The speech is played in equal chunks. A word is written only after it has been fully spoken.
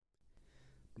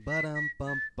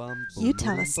You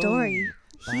tell a story.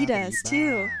 He does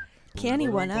too. Can he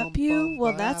one up you?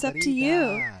 Well, that's up to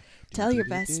you. Tell your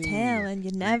best tale and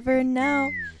you never know.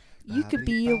 You could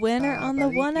be a winner on the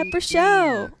One Upper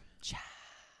Show.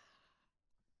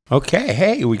 Okay,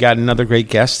 hey, we got another great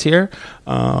guest here.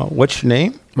 What's your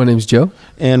name? My name's Joe.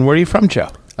 And where are you from, Joe?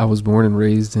 I was born and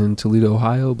raised in Toledo,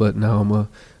 Ohio, but now I'm a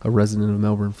resident of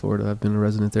Melbourne, Florida. I've been a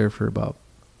resident there for about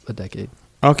a decade.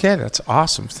 Okay, that's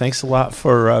awesome. Thanks a lot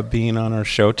for being on our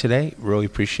show today. Really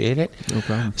appreciate it. No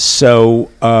problem.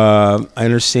 So I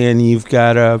understand you've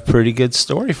got a pretty good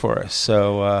story for us.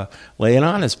 So lay it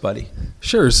on us, buddy.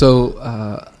 Sure.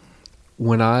 So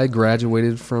when I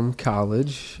graduated from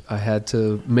college, I had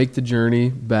to make the journey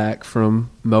back from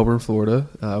Melbourne, Florida.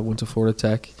 I went to Florida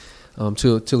Tech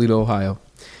to Toledo, Ohio.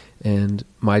 And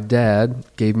my dad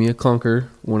gave me a clunker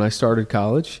when I started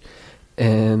college.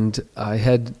 And I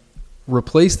had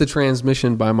replaced the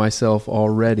transmission by myself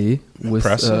already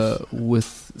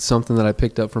with something that I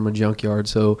picked up from a junkyard.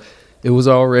 So it was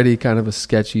already kind of a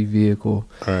sketchy vehicle.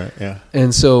 All right, yeah.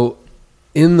 And so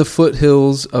in the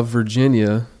foothills of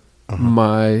Virginia,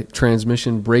 my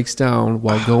transmission breaks down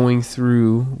while going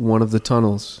through one of the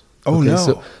tunnels. Oh, okay,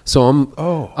 no. So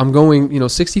I'm going,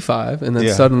 65, and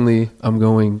then suddenly I'm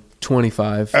going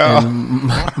 25, and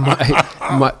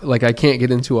my I can't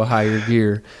get into a higher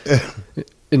gear.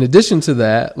 In addition to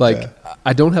that,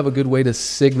 I don't have a good way to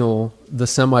signal the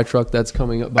semi truck that's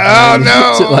coming up behind me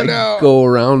to go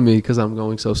around me because I'm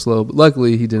going so slow. But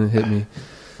luckily, he didn't hit me.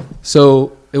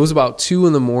 So it was about 2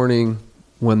 a.m.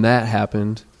 when that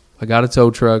happened. I got a tow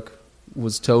truck,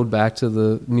 was towed back to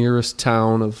the nearest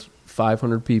town of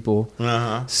 500 people,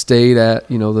 stayed at,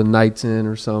 the Knights Inn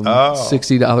or some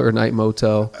 $60 a night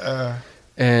motel,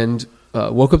 and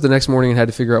woke up the next morning and had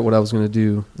to figure out what I was going to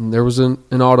do. And there was an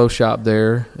auto shop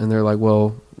there, and they're like,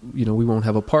 well, we won't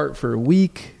have a part for a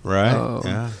week. Right,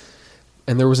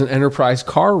 And there was an Enterprise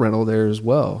car rental there as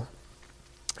well.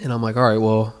 And I'm like, all right,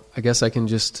 well, I guess I can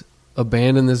just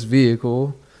abandon this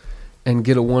vehicle and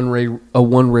get a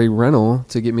one-way rental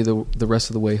to get me the rest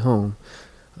of the way home.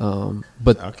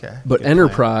 But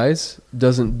Enterprise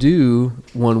doesn't do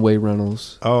one-way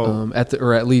rentals.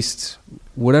 Or at least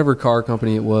whatever car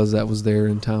company it was that was there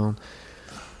in town.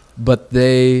 But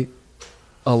they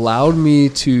allowed me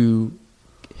to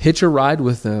hitch a ride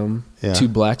with them to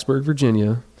Blacksburg,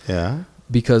 Virginia. Yeah.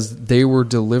 Because they were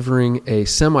delivering a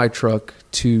semi-truck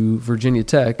to Virginia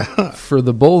Tech for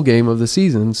the bowl game of the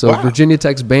season. So Virginia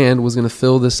Tech's band was going to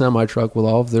fill the semi-truck with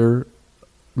all of their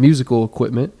musical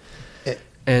equipment.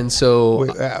 And so...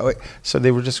 Wait. So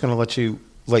they were just going to let you...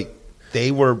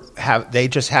 They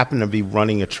just happened to be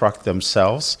running a truck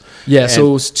themselves? Yeah, so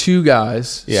it was 2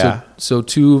 guys. Yeah. So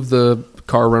 2 of the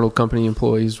car rental company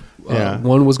employees.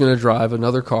 One was going to drive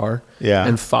another car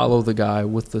and follow the guy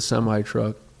with the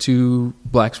semi-truck to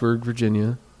Blacksburg,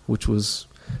 Virginia, which was,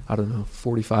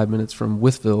 45 minutes from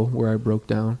Wytheville, where I broke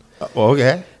down.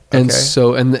 Okay. And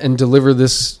so, and deliver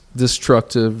this truck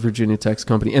to Virginia Tech's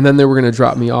company. And then they were going to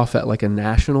drop me off at a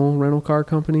national rental car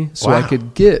company so I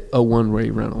could get a one-way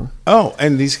rental. Oh,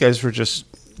 and these guys were just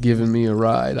giving me a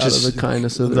ride out of the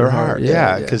kindness of their heart.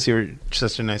 Yeah, because you were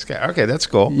such a nice guy. Okay, that's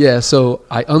cool. Yeah, so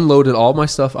I unloaded all my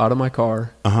stuff out of my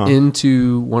car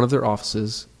into one of their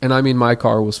offices. And my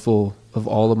car was full of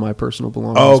all of my personal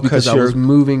belongings because I was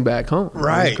moving back home.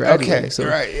 Right, okay, so,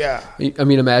 right, yeah.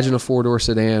 Imagine a 4-door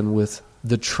sedan with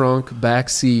the trunk, back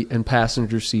seat, and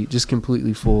passenger seat just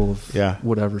completely full of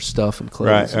whatever stuff and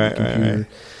clothes and computer. Right.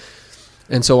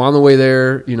 And so on the way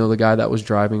there, the guy that was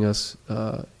driving us,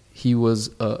 he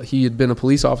had been a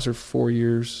police officer for 4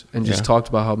 years and just talked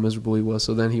about how miserable he was.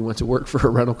 So then he went to work for a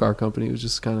rental car company. It was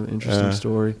just kind of an interesting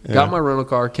story. Yeah. Got my rental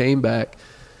car, came back,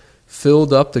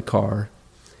 filled up the car,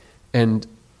 and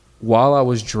while I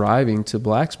was driving to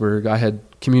Blacksburg, I had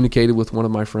communicated with one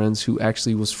of my friends who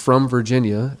actually was from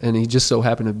Virginia, and he just so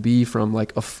happened to be from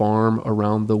a farm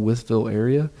around the Wytheville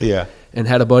area. Yeah. And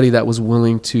had a buddy that was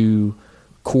willing to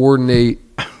coordinate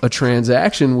a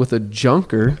transaction with a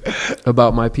junker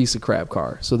about my piece of crap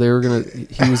car. So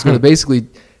he was gonna basically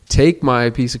take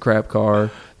my piece of crap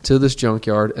car to this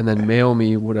junkyard and then mail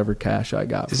me whatever cash I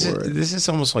got for it. This is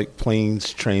almost like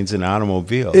planes, trains, and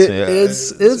automobiles.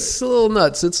 It's a little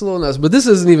nuts. But this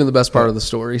isn't even the best part of the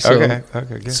story. So, okay,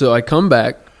 good. So I come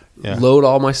back, load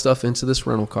all my stuff into this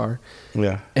rental car.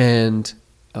 Yeah. And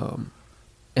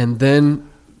then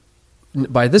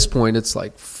by this point, it's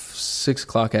 6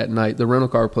 o'clock at night. The rental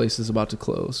car place is about to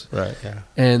close. Right, yeah.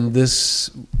 And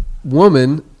this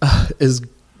woman is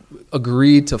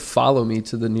agreed to follow me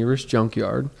to the nearest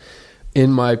junkyard in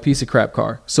my piece of crap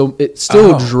car. So it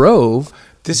still drove.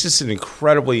 This is an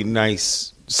incredibly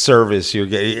nice service you're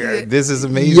getting. This is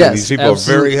amazing. Yes, these people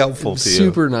absolutely. are very helpful to you.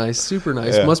 Super nice.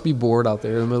 Yeah. Must be bored out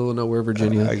there in the middle of nowhere,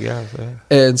 Virginia. I guess. Yeah.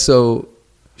 And so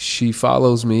she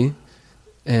follows me,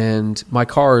 and my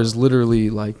car is literally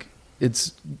like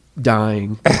it's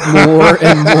dying more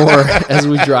and more as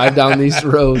we drive down these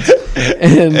roads,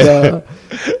 and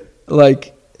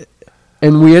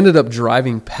and we ended up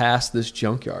driving past this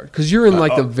junkyard because you're in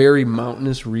like the very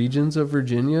mountainous regions of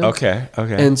Virginia. Okay.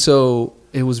 And so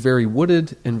it was very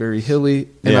wooded and very hilly,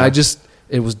 and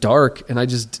it was dark, and I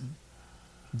just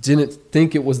didn't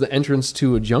think it was the entrance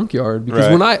to a junkyard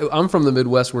because when I'm from the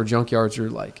Midwest where junkyards are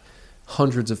like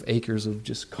hundreds of acres of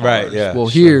just cars. Right, yeah. Well,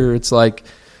 here it's like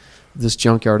this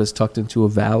junkyard is tucked into a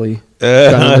valley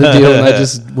kind of a deal, and I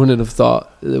just wouldn't have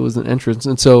thought it was an entrance.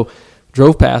 And so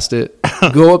drove past it,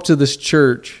 go up to this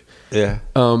church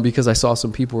because I saw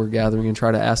some people were gathering and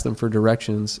try to ask them for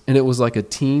directions. And it was like a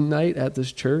teen night at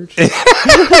this church. And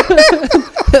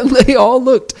they all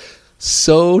looked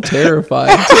so terrified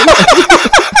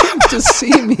to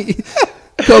see me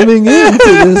coming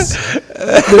into this.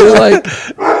 They're like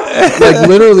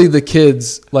literally the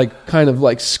kids like kind of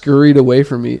like scurried away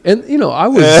from me. And you know, I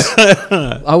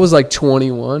was like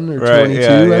 21 or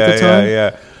 22 at the time.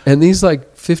 Yeah. And these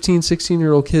like 15,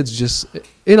 16-year-old kids just,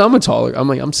 and I'm I'm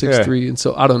 6'3", and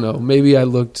so I don't know, maybe I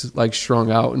looked like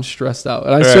strung out and stressed out,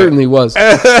 and I certainly was. You're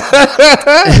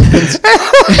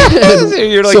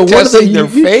like so testing their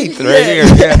faith right here.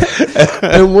 Yeah.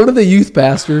 And one of the youth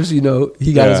pastors, you know,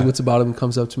 he got his wits about him and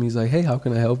comes up to me, he's like, "Hey, how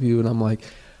can I help you?" And I'm like,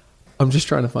 "I'm just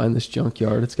trying to find this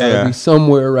junkyard. It's got to be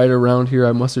somewhere right around here.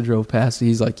 I must have drove past it."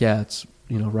 He's like, "Yeah, it's,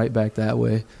 you know, right back that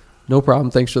way." No problem.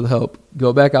 Thanks for the help.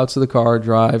 Go back out to the car,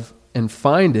 drive, and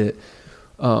find it.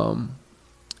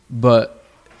 But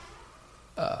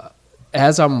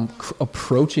as I'm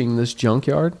approaching this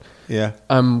junkyard,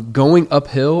 I'm going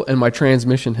uphill, and my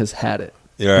transmission has had it.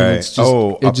 Right. It's just,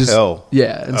 uphill.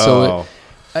 And so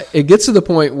it gets to the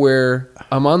point where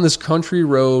I'm on this country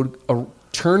road,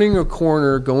 turning a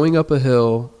corner, going up a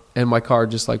hill, and my car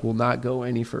just like will not go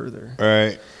any further.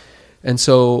 Right. And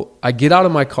so I get out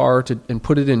of my car and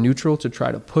put it in neutral to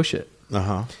try to push it.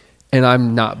 And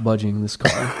I'm not budging this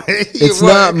car. It's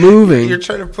not moving. You're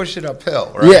trying to push it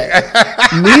uphill, right?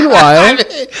 Yeah. Meanwhile,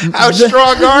 how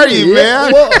strong are you,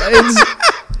 man?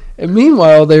 And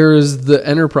meanwhile, there is the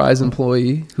Enterprise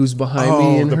employee who's behind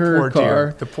me in her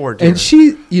car. The poor dear. And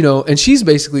she's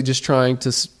basically just trying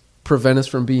to prevent us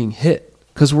from being hit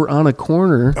because we're on a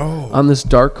corner on this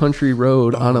dark country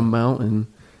road on a mountain.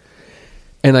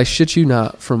 And I shit you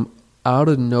not, from out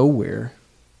of nowhere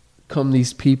come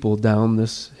these people down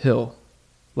this hill.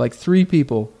 Like 3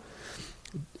 people.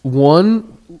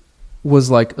 One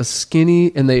was like a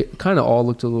skinny, and they kind of all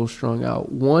looked a little strung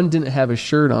out. One didn't have a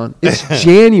shirt on. It's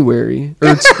January.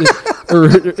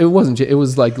 It wasn't. It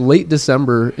was like late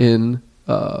December in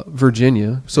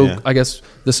Virginia. So I guess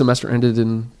the semester ended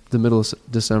in the middle of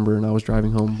December, and I was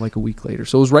driving home like a week later.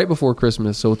 So it was right before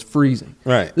Christmas, so it's freezing.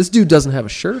 Right. This dude doesn't have a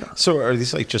shirt on. So are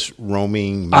these like just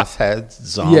roaming meth heads,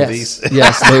 zombies?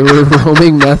 Yes, they were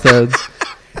roaming meth heads.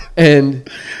 And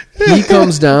he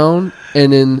comes down,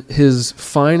 and in his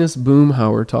finest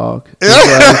Boomhauer talk,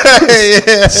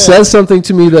 says something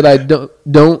to me that I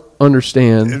don't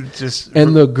understand.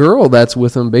 And the girl that's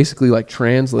with him basically like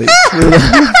translates.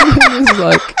 He's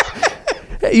like,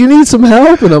 "Hey, you need some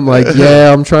help?" And I'm like,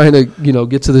 "Yeah, I'm trying to,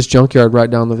 get to this junkyard right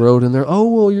down the road." And they're, "Oh,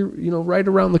 well, you're, right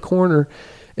around the corner."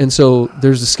 And so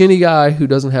there's a skinny guy who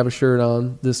doesn't have a shirt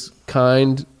on, this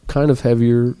kind of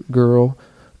heavier girl,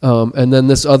 and then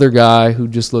this other guy who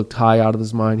just looked high out of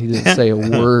his mind. He didn't say a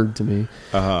word to me.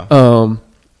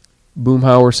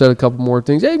 Boomhauer said a couple more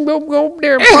things. "Hey, go over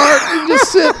there, park. You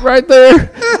just sit right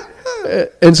there."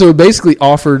 And so basically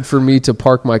offered for me to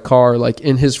park my car like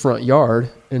in his front yard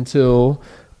until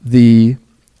the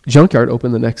junkyard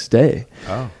opened the next day.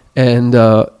 And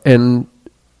so I'm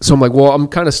like, "Well, I'm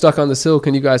kind of stuck on this hill.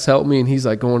 Can you guys help me?" And he's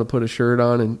like going to put a shirt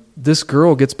on, and this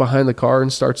girl gets behind the car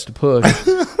and starts to push.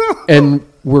 And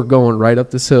we're going right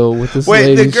up this hill with this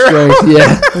lady's strength.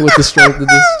 Yeah, with the strength of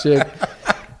this chick.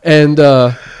 And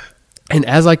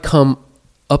as I come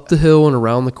up the hill and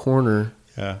around the corner,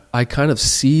 I kind of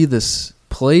see this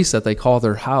place that they call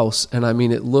their house. And I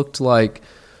mean, it looked like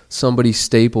somebody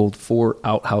stapled 4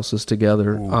 outhouses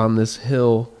together on this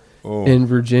hill in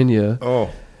Virginia.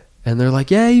 And they're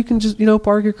like, "Yeah, you can just,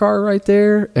 park your car right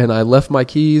there." And I left my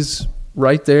keys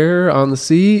right there on the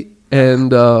seat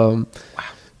and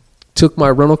took my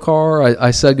rental car.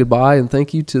 I said goodbye and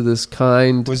thank you to this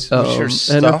kind was your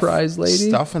Enterprise lady.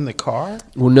 Stuff in the car?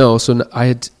 Well, no.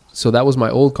 So that was my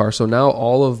old car. So now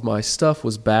all of my stuff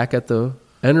was back at the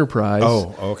Enterprise.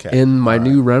 Oh, okay. In my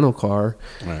new rental car.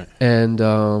 Right. And,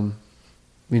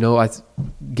 I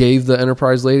gave the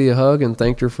Enterprise lady a hug and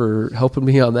thanked her for helping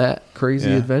me on that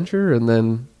crazy adventure, and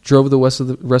then drove the rest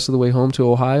of the way home to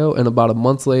Ohio. And about a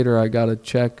month later, I got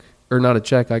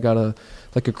I got a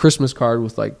Christmas card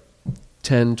with like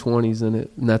 10 20s in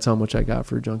it, and that's how much I got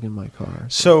for junk in my car.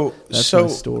 So that's my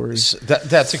story.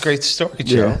 That's a great story,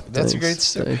 Joe. Yeah, that's a great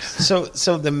story. Thanks.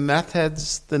 So the meth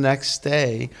heads the next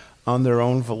day, on their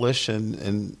own volition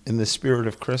and in the spirit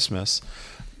of Christmas,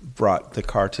 brought the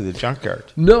car to the junkyard.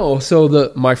 No,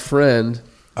 so my friend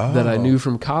that I knew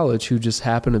from college, who just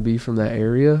happened to be from that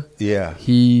area,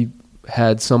 he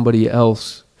had somebody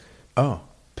else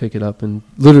pick it up and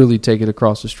literally take it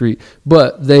across the street.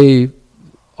 But they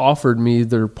offered me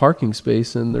their parking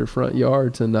space in their front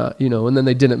yard to not, and then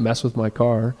they didn't mess with my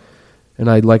car.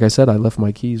 And like I said, I left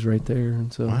my keys right there.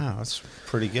 And so, wow, that's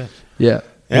pretty good. Yeah.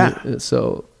 Yeah.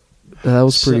 So that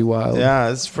was pretty wild. Yeah,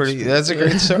 that's a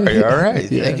great story. All right.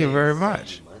 Thank you very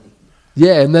much.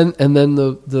 Yeah. And then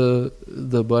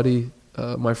the buddy,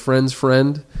 my friend's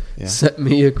friend sent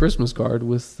me a Christmas card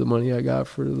with the money I got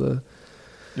for the,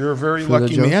 You're a very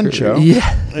lucky man, Joe.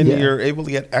 Yeah. And you're able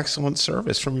to get excellent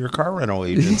service from your car rental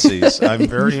agencies. I'm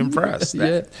very impressed.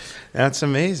 That's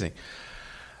amazing.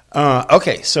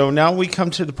 Okay, so now we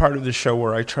come to the part of the show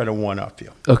where I try to one-up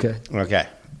you. Okay.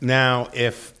 Now,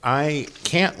 if I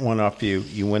can't one-up you,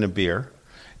 you win a beer.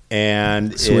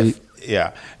 And sweet.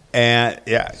 Good. And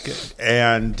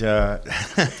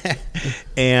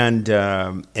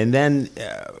then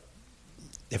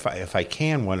if I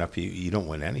can one-up you, you don't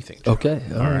win anything, Joe. Okay.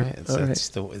 All right.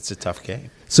 It's a tough game.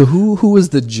 So who is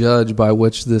the judge by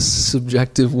which this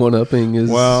subjective one-upping is?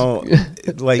 Well,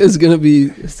 is going to be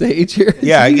Sage here.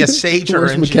 Yeah, I guess Sage or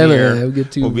engineer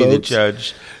will be the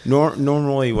judge.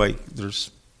 Normally, there's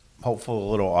hopefully a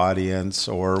little audience,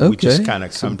 or we just kind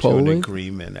of come to an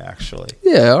agreement. Actually.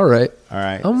 Yeah. All right.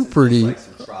 I'm pretty. Like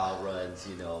some trial runs,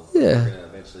 Yeah. We're going to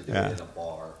eventually do it in a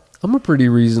bar. I'm a pretty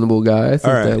reasonable guy. I think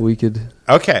that we could.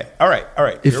 Okay. All right.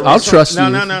 I'll trust you.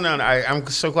 No. I'm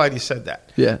so glad you said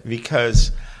that. Yeah.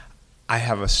 Because I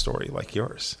have a story like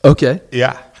yours. Okay.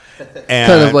 Yeah.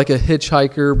 And kind of like a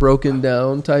hitchhiker broken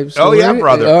down type story. Oh, yeah,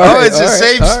 brother. It's the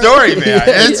same story, man.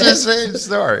 It's the same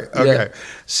story. Okay. Yeah.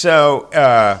 So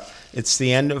it's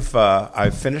the end of,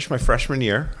 I finished my freshman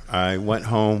year. I went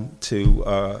home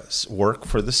to work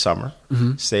for the summer,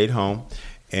 stayed home,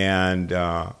 and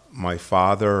my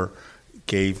father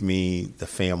gave me the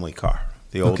family car,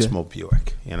 the Oldsmobile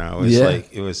Buick.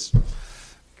 It was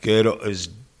good.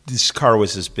 This car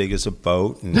was as big as a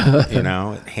boat, and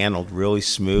it handled really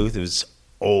smooth. It was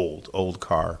old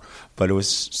car, but it was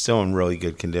still in really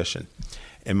good condition.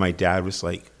 And my dad was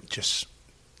like, just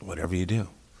whatever you do,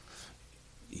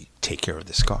 you take care of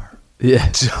this car. Yeah,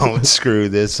 don't screw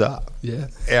this up. Yeah.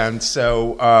 And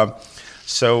so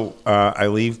I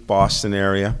leave Boston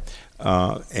area,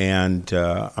 and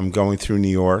I'm going through New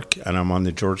York, and I'm on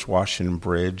the George Washington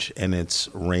Bridge, and it's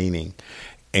raining.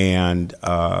 And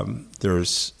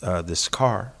there's this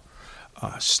car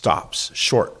stops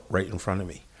short right in front of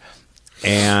me.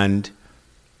 And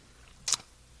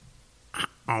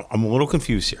I'm a little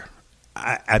confused here.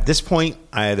 At this point,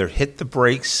 I either hit the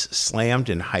brakes, slammed,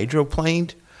 and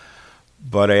hydroplaned,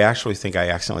 but I actually think I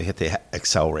accidentally hit the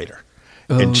accelerator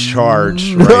and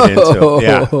charged right into it.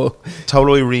 Yeah,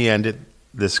 totally re-ended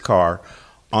this car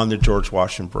on the George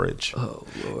Washington Bridge. Oh,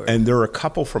 Lord. And there are a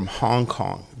couple from Hong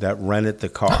Kong that rented the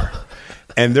car.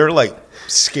 And they're like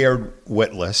scared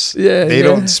witless. Yeah, they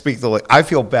don't speak the language. I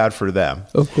feel bad for them.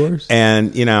 Of course.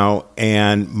 And,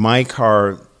 and my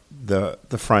car, the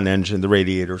front engine, the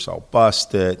radiator's all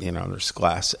busted. There's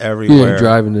glass everywhere. You ain't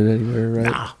driving it anywhere,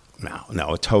 right?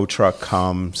 No. A tow truck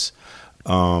comes.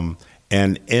 And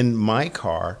in my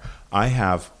car, I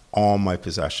have all my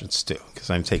possessions too, because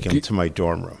I'm taking them to my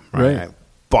dorm room. Right. I have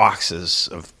boxes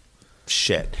of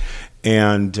shit.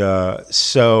 And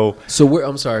so where,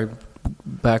 I'm sorry,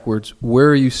 backwards. Where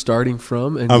are you starting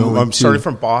from? And I'm starting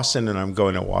from Boston, and I'm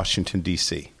going to Washington,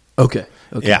 D.C. Okay.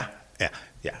 Yeah.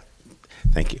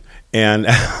 Thank you. And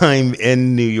I'm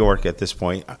in New York at this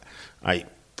point. I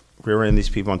rear-end these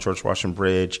people on George Washington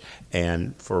Bridge,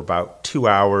 and for about 2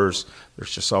 hours,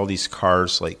 there's just all these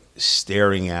cars like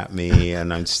staring at me,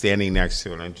 and I'm standing next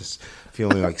to it, and I'm just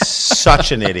feeling like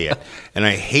such an idiot. And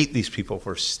I hate these people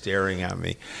for staring at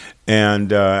me.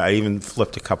 And I even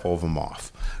flipped a couple of them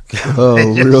off. Oh,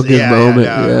 real good moment.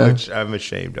 Yeah. Which I'm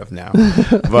ashamed of now.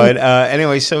 But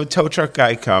anyway, so tow truck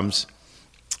guy comes,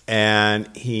 and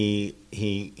he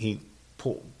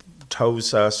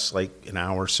tows us like an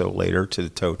hour or so later to the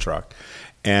tow truck.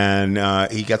 And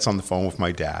he gets on the phone with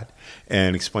my dad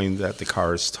and explains that the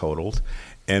car is totaled.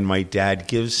 And my dad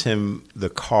gives him the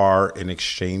car in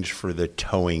exchange for the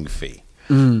towing fee,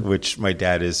 which my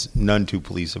dad is none too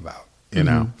pleased about, you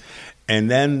know.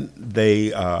 And then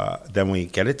then we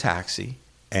get a taxi,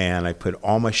 and I put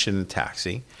all my shit in a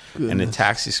taxi. Goodness. And the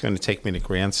taxi's going to take me to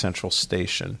Grand Central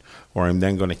Station, where I'm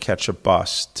then going to catch a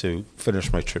bus to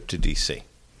finish my trip to D.C.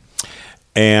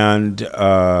 And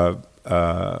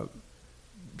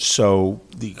so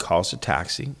he calls a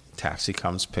taxi. Taxi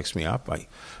comes, picks me up. I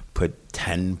put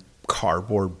 10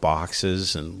 cardboard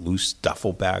boxes and loose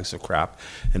duffel bags of crap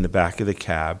in the back of the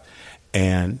cab.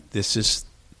 And this is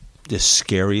the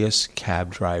scariest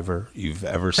cab driver you've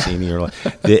ever seen in your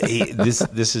life. This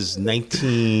is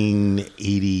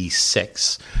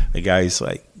 1986. The guy's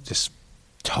like just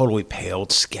totally pale,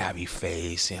 scabby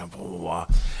face, you know, blah, blah, blah.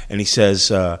 And he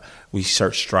says, we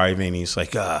start driving. He's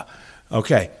like,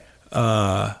 okay,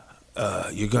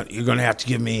 you're going to have to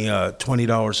give me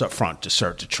 $20 up front to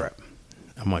start the trip.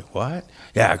 I'm like, what?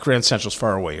 Yeah, Grand Central's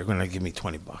far away. You're going to give me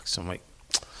 $20. I'm like,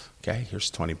 okay, here's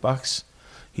 $20.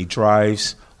 He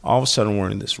drives. All of a sudden,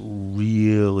 we're in this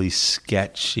really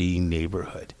sketchy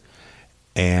neighborhood.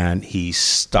 And he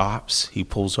stops. He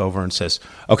pulls over and says,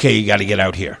 okay, you got to get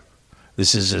out here.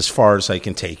 This is as far as I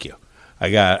can take you. I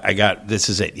got, this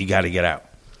is it. You got to get out.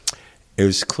 It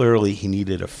was clearly he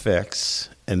needed a fix.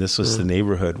 And this was the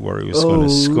neighborhood where he was going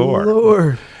to score.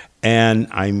 Lord. And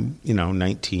I'm,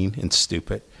 19 and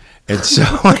stupid. And so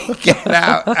I get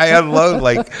out. I unload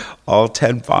like all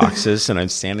 10 boxes, and I'm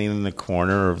standing in the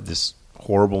corner of this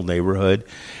horrible neighborhood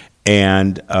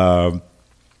and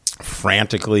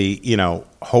frantically,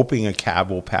 hoping a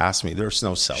cab will pass me. There's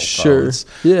no cell phones.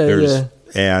 Sure. Yeah.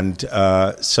 And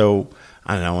so,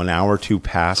 I don't know, an hour or two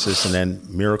passes, and then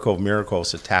miracle of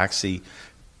miracles, a taxi.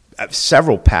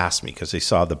 Several passed me because they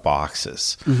saw the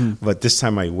boxes. Mm-hmm. But this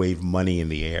time I waved money in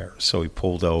the air, so he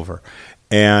pulled over.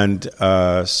 And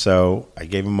so I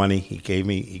gave him money.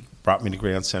 He brought me to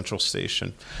Grand Central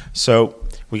Station. So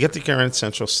we get to Grand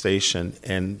Central Station,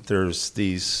 and there's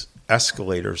these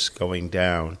escalators going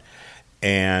down,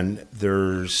 and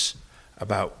there's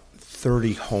about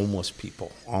 30 homeless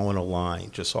people all in a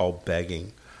line, just all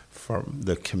begging from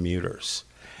the commuters.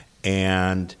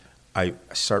 And I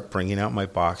start bringing out my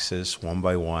boxes one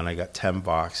by one. I got 10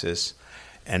 boxes.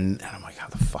 And I'm like, how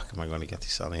the fuck am I going to get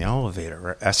these on the elevator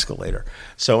or escalator?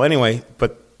 So anyway,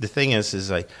 but the thing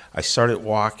is I started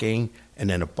walking, and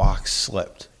then a box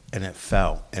slipped, and it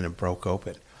fell, and it broke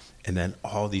open. And then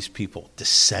all these people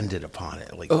descended upon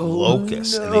it like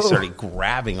locusts, and they started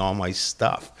grabbing all my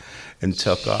stuff and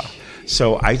took off.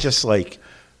 So I just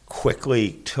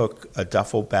quickly took a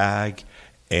duffel bag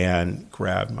and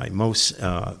grabbed my most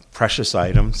precious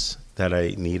items that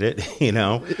I needed,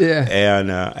 Yeah.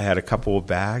 And I had a couple of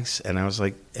bags, and I was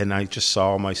like, and I just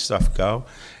saw all my stuff go,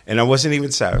 and I wasn't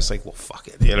even sad. I was like, well, fuck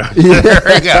it, There we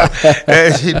go.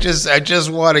 I just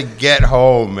want to get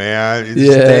home, man.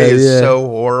 This day is so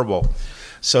horrible.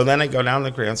 So then I go down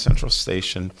to Grand Central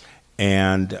Station,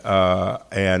 and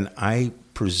I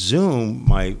presume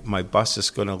my bus is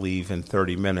going to leave in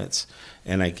 30 minutes.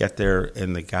 And I get there,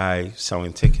 and the guy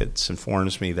selling tickets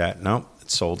informs me that, nope,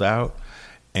 it's sold out,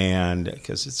 and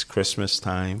because it's Christmas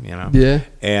time, Yeah.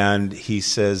 And he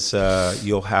says,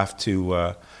 you'll have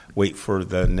to wait for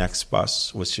the next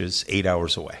bus, which is 8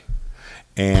 hours away.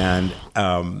 And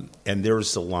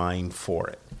there's the line for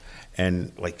it.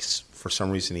 And, for some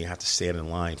reason, you have to stand in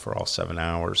line for all 7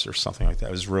 hours or something like that.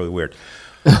 It was really weird.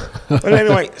 But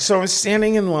anyway, so I'm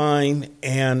standing in line,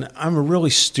 and I'm a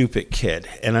really stupid kid,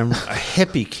 and I'm a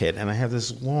hippie kid, and I have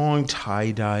this long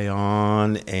tie-dye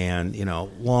on and,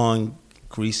 long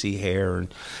greasy hair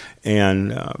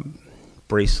and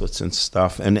bracelets and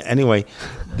stuff. And anyway,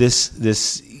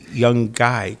 this young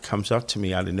guy comes up to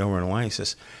me out of nowhere in the line. He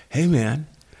says, hey, man,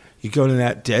 you go to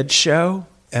that Dead show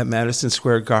at Madison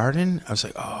Square Garden? I was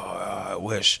like, I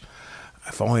wish.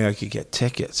 If only I could get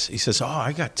tickets. He says,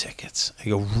 I got tickets. I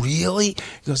go, really?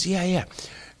 He goes, yeah.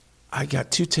 I got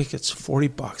 2 tickets,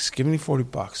 $40. Give me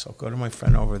 $40. I'll go to my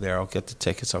friend over there. I'll get the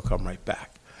tickets. I'll come right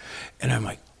back. And I'm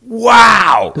like,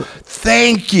 wow,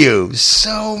 thank you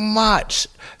so much.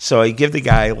 So I give the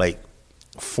guy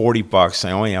 $40.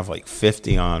 I only have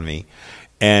 50 on me.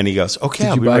 And he goes, okay.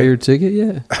 Did you buy your ticket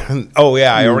yet? Oh,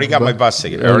 yeah. I already got my bus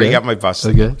ticket. I already got my bus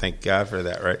ticket. Thank God for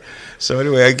that, right? So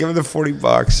anyway, I give him the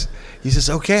 $40. He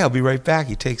says, okay, I'll be right back.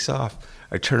 He takes off.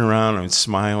 I turn around, I'm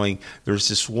smiling. There's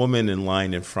this woman in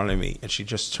line in front of me, and she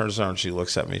just turns around, she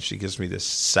looks at me, and she gives me this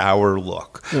sour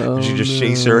look. And she just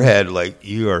shakes her head like,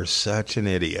 you are such an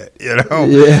idiot, you know?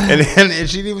 Yeah. And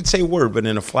she didn't even say a word, but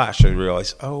in a flash, I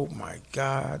realized, oh, my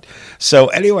God. So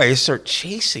anyway, I start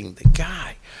chasing the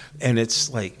guy, and it's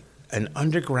like an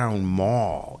underground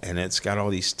mall, and it's got all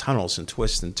these tunnels and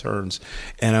twists and turns,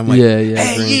 and I'm like, hey,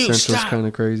 Grand you, Central's stop. Kind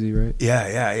of crazy, right?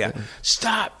 Yeah.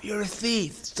 Stop, you're a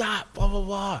thief. Stop, blah, blah,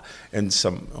 blah. And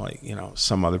some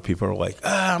other people are like,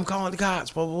 I'm calling the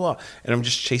cops, blah, blah, blah. And I'm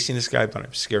just chasing this guy, but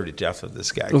I'm scared to death of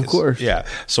this guy. Of course. Yeah.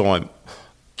 So I'm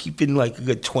keeping like a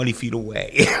good 20 feet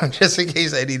away just in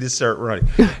case I need to start running.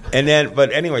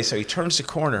 But anyway, so he turns the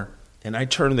corner, and I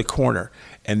turn the corner,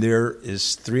 and there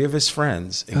is 3 of his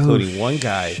friends, including one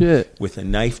guy with a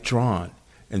knife drawn,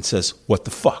 and says, what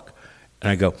the fuck?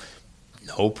 And I go,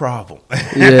 no problem.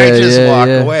 And I just walk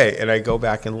away, and I go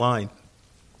back in line.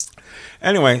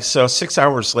 Anyway, so 6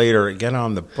 hours later, I get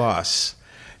on the bus,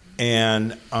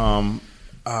 and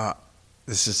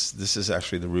this is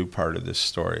actually the rude part of this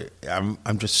story. I'm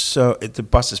just the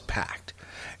bus is packed,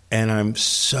 and I'm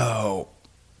just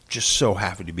so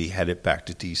happy to be headed back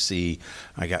to D.C.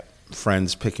 I got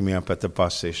friends picking me up at the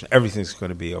bus station. Everything's going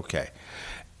to be okay.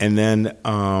 And then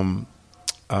I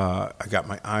got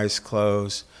my eyes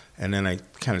closed, and then I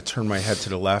kind of turn my head to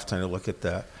the left, and I look at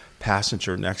the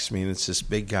passenger next to me, and it's this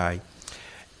big guy,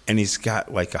 and he's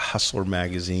got like a Hustler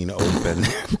magazine open,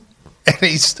 and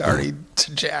he's starting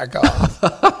to jack off.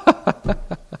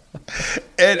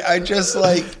 And I just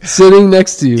like... Sitting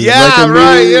next to you. Yeah,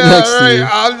 right.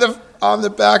 To you. On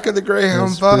the back of the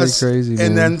Greyhound bus. Crazy, man.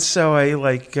 And then so I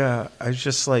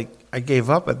gave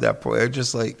up at that point. I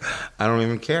don't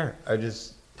even care. I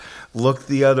just looked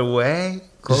the other way.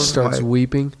 Just starts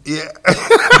weeping. Yeah.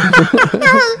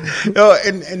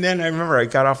 And then I remember I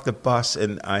got off the bus,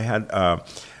 and I had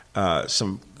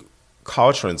some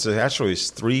college friends. There actually was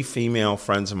 3 female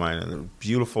friends of mine, and they were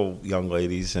beautiful young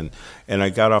ladies. And I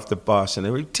got off the bus, and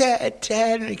they were, Ted,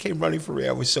 and they came running for me.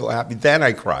 I was so happy. Then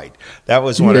I cried. That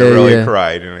was when I really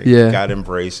cried, and I got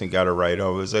embraced and got a ride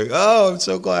home. I was like, oh, I'm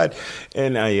so glad.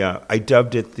 And I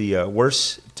dubbed it the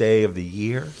worst day of the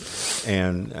year,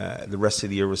 and the rest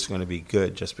of the year was going to be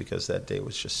good, just because that day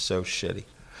was just so shitty.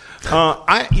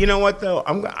 You know what though?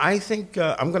 I think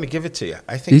I'm going to give it to you.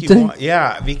 I think you want,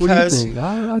 yeah, because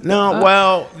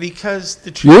because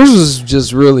the truth, yours was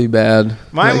just really bad.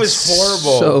 Mine was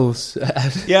horrible, so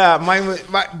sad. Yeah,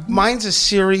 mine's a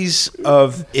series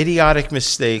of idiotic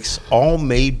mistakes, all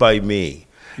made by me.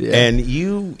 Yeah. And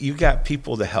you got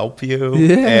people to help you.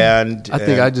 Yeah. And I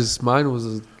think mine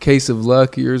was a case of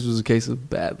luck. Yours was a case of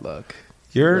bad luck.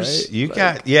 Yours,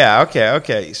 right?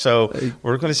 Okay. So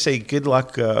we're going to say good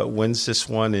luck wins this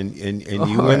one, and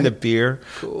you win the beer.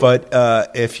 Cool. But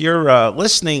if you're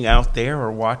listening out there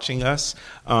or watching us,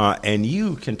 and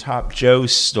you can top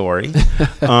Joe's story,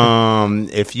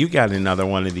 if you got another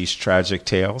one of these tragic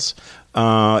tales,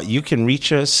 you can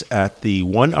reach us at the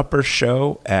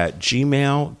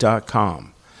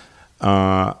oneuppershow@gmail.com.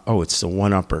 It's the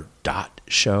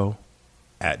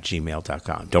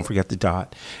oneupper.show@gmail.com. Don't forget the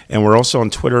dot. And we're also on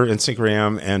Twitter,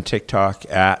 Instagram, and TikTok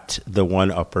at The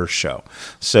One Upper Show.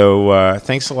 So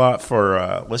thanks a lot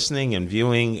for listening and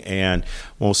viewing, and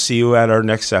we'll see you at our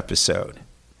next episode.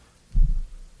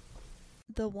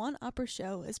 The One Upper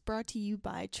Show is brought to you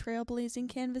by Trailblazing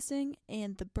Canvassing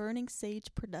and the Burning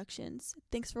Sage Productions.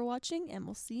 Thanks for watching, and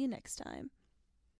we'll see you next time.